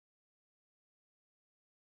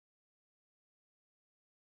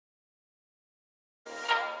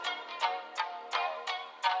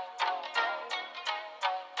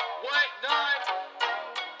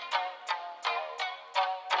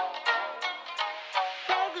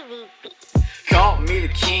Call me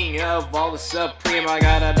the king of all the supreme. I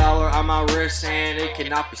got $1 on my wrist and it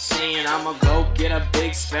cannot be seen. I'ma go get a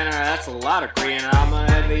big spinner, that's a lot of green. I'm a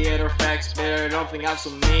heavy hitter, fact spitter, don't think I'm so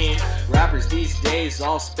mean. Rappers these days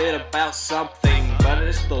all spit about something, but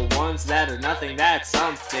it's the ones that are nothing that's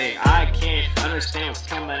something. I can't understand what's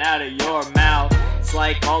coming out of your mouth. It's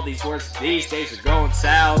like all these words these days are going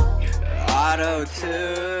south.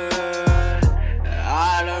 Auto-tune,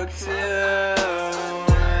 auto-tune,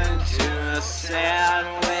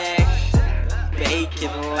 sandwich,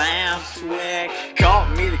 bacon lamb switch. Call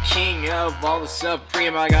me the king of all the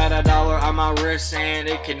supreme. I got $1 on my wrist and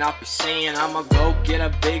it cannot be seen. I'ma go get a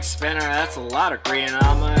big spinner, that's a lot of green.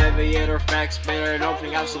 I'm a heavy hitter, fact spitter, don't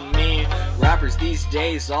think I'm so mean. Rappers these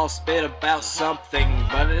days all spit about something,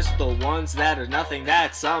 but it's the ones that are nothing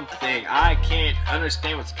that's something. I can't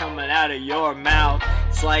understand what's coming out of your mouth.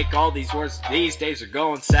 It's like all these words these days are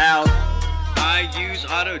going south. I use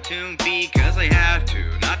auto-tune because I have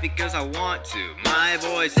to, not because I want to. My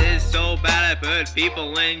voice is so bad I put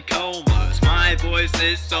people in comas. My voice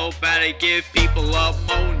is so bad I give people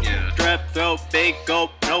ammonia. Strep throat, big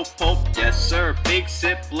gulp, no pulp, yes sir. Big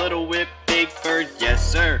sip, little whip, big bird, yes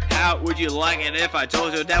sir. How would you like it if I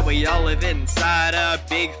told you that we all live inside a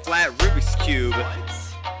big flat Rubik's Cube?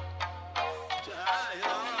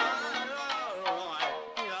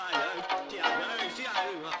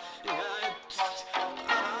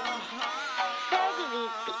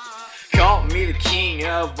 Call me the king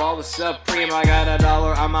of all the supreme. I got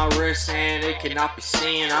 $1 on my wrist and it cannot be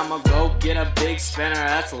seen. I'ma go get a big spinner,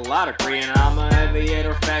 that's a lot of green. I'm a heavy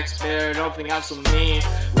hitter, fact spitter, don't think I'm so mean.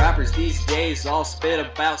 Rappers these days all spit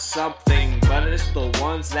about something, but it's the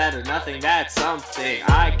ones that are nothing that's something.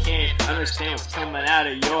 I can't understand what's coming out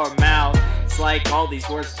of your mouth. It's like all these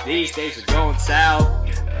words these days are going south.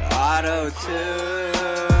 Auto-tune,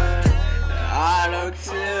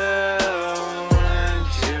 auto-tune,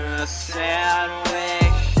 a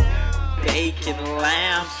sandwich, bacon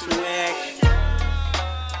lamb switch.